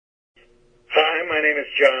time. My name is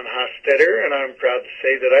John Hostetter, and I'm proud to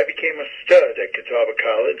say that I became a stud at Catawba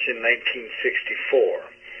College in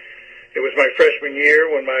 1964. It was my freshman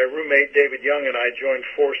year when my roommate David Young and I joined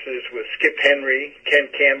forces with Skip Henry, Ken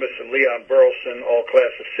Canvas, and Leon Burleson, all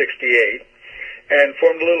class of 68, and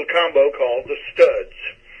formed a little combo called the Studs.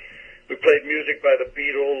 We played music by the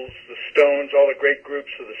Beatles, the Stones, all the great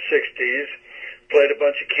groups of the 60s, played a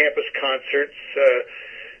bunch of campus concerts,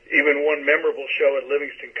 even one memorable show at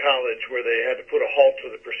Livingston College where they had to put a halt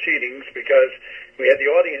to the proceedings because we had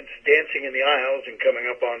the audience dancing in the aisles and coming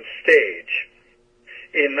up on stage.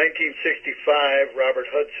 In 1965, Robert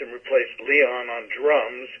Hudson replaced Leon on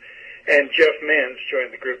drums, and Jeff Mans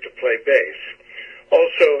joined the group to play bass.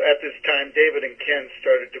 Also, at this time, David and Ken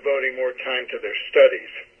started devoting more time to their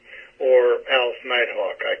studies, or Alice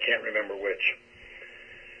Nighthawk, I can't remember which.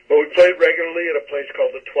 But we played regularly at a place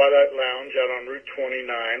called the Twilight Lounge out on Route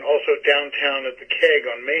 29, also downtown at the Keg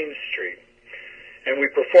on Main Street. And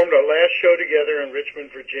we performed our last show together in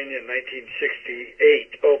Richmond, Virginia in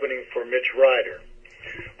 1968, opening for Mitch Ryder.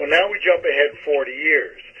 Well, now we jump ahead 40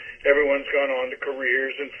 years. Everyone's gone on to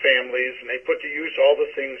careers and families, and they put to use all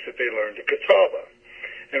the things that they learned at Catawba.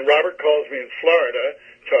 And Robert calls me in Florida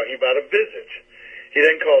talking about a visit. He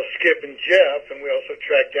then calls Skip and Jeff, and we also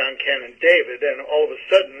tracked down Ken and David, and all of a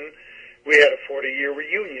sudden, we had a 40-year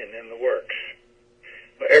reunion in the works.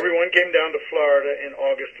 Well, everyone came down to Florida in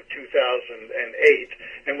August of 2008,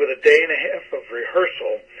 and with a day and a half of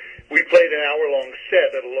rehearsal, we played an hour-long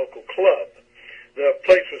set at a local club. The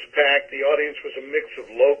place was packed. The audience was a mix of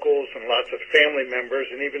locals and lots of family members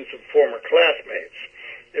and even some former classmates.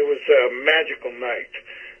 It was a magical night.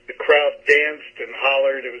 The crowd danced and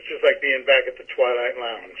hollered. It was just like being back at the Twilight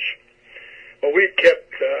Lounge. Well, we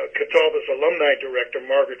kept Catawba's alumni director,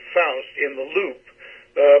 Margaret Faust, in the loop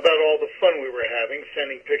about all the fun we were having,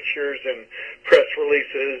 sending pictures and press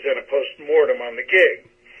releases and a post-mortem on the gig.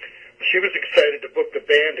 She was excited to book the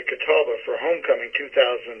band to Catawba for Homecoming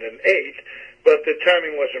 2008, but the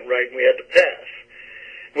timing wasn't right and we had to pass.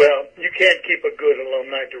 Well, you can't keep a good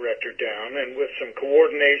alumni director down, and with some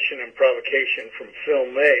coordination and provocation from Phil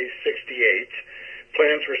May, 68,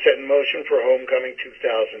 plans were set in motion for Homecoming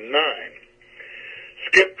 2009.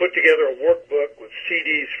 Skip put together a workbook with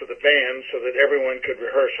CDs for the band so that everyone could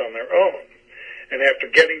rehearse on their own. And after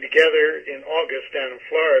getting together in August down in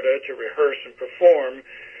Florida to rehearse and perform,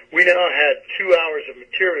 we now had 2 hours of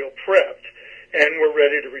material prepped, and were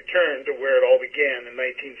ready to return to where it all began in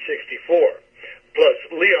 1964. Plus,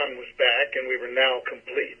 Leon was back, and we were now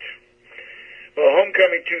complete. Well,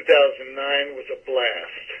 Homecoming 2009 was a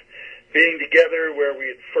blast. Being together where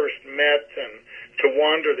we had first met and to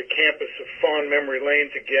wander the campus of fond memory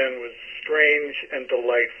lanes again was strange and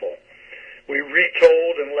delightful. We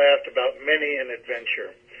retold and laughed about many an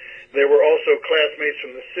adventure. There were also classmates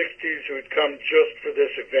from the 60s who had come just for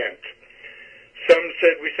this event. Some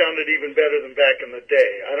said we sounded even better than back in the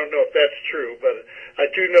day. I don't know if that's true, but I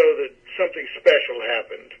do know that something special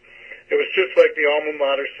happened. It was just like the alma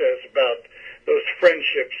mater says about those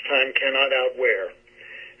friendships time cannot outwear.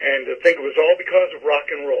 And I think it was all because of rock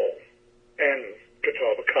and roll and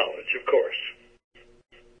Catawba College, of course.